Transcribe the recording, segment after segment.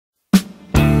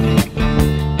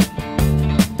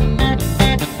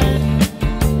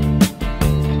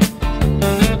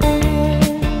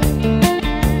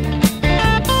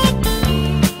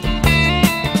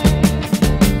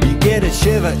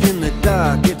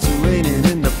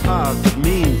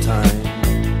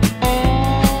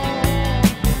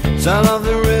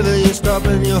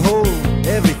and you hold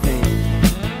everything.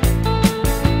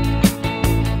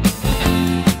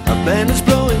 A band is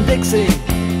blowing Dixie,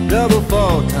 double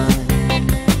fall time.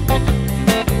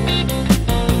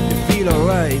 You feel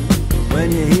alright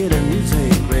when you hear the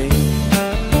music ring.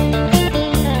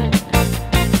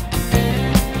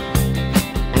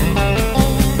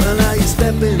 Well, now you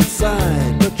step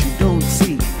inside, but you don't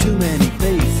see too many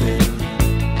faces.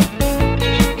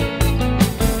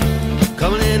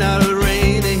 Coming in out of the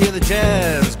rain, they hear the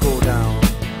jazz go down.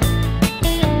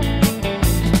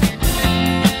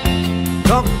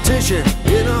 Competition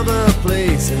in other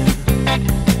places,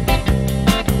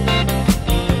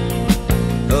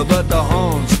 but the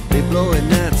horns, they blowing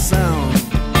that sound.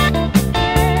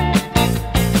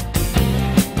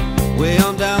 Way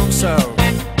on down south,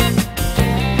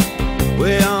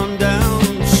 way on down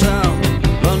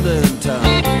south, London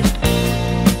town.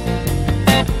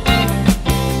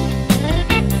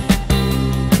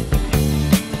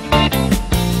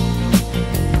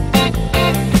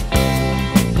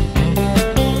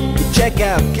 Check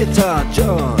out Guitar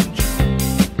George,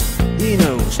 he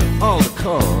knows all the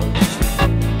chords.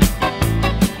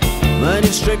 But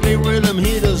it's strictly rhythm,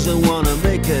 he doesn't want to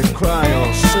make it cry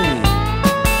or sing.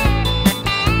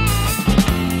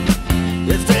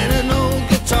 If then an old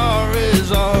guitar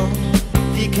is all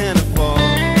he can afford,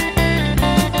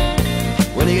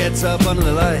 when he gets up under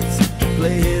the lights to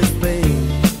play his thing.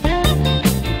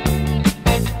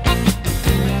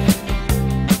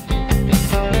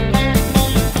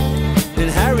 And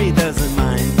Harry doesn't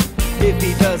mind if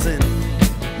he doesn't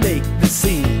make the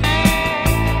scene.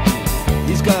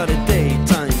 He's got a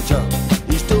daytime job,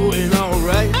 he's doing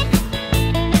alright.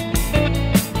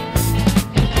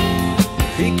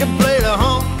 He can play the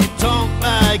honky-tonk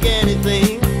like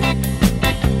anything,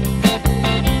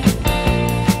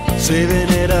 saving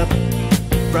it up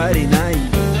Friday night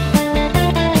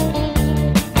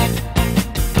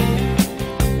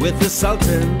with the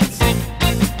Sultans,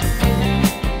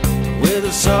 with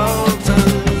the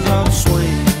Sultans of swing.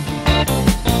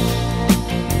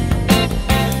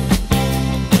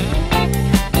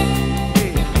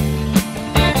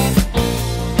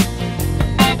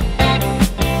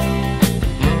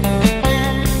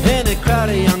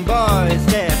 The young boys,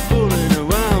 they're fooling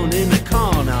around in the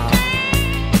corner,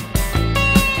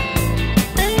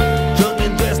 drunk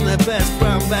and dressed in their best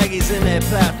brown baggies in their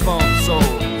platform soles.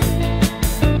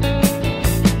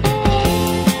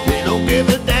 They don't give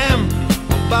a damn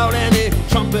about any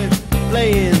trumpet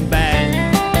playing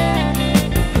band.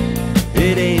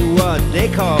 It ain't what they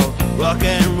call rock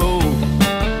and roll.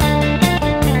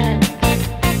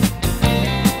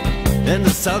 And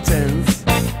the Sultans,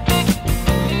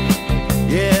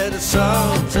 yeah, the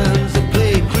Sultans, they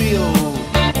play Creole.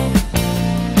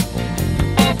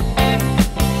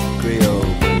 Creole.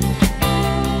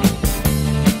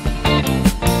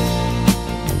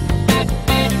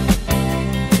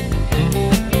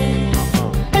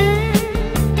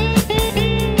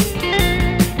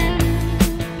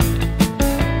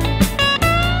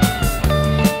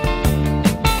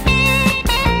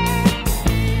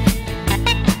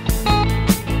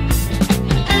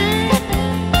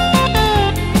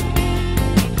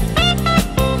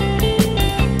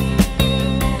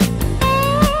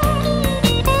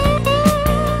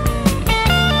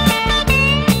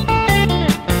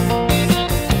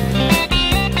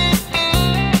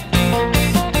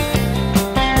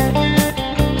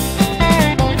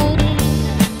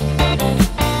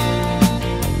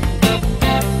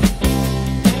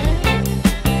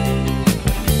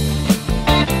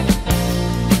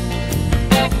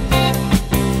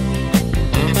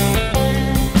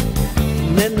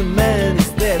 Then the man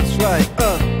steps right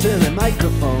up to the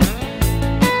microphone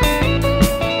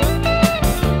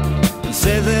and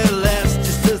says at last,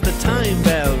 just as the time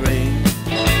bell rings,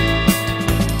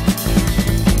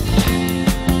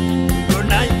 good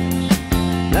night,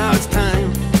 now it's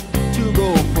time to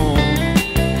go home.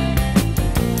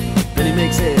 Then he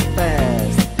makes it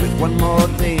fast with one more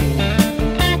thing.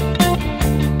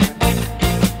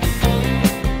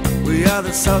 We are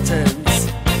the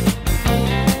Sultans,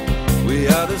 we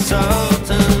are the Sultans.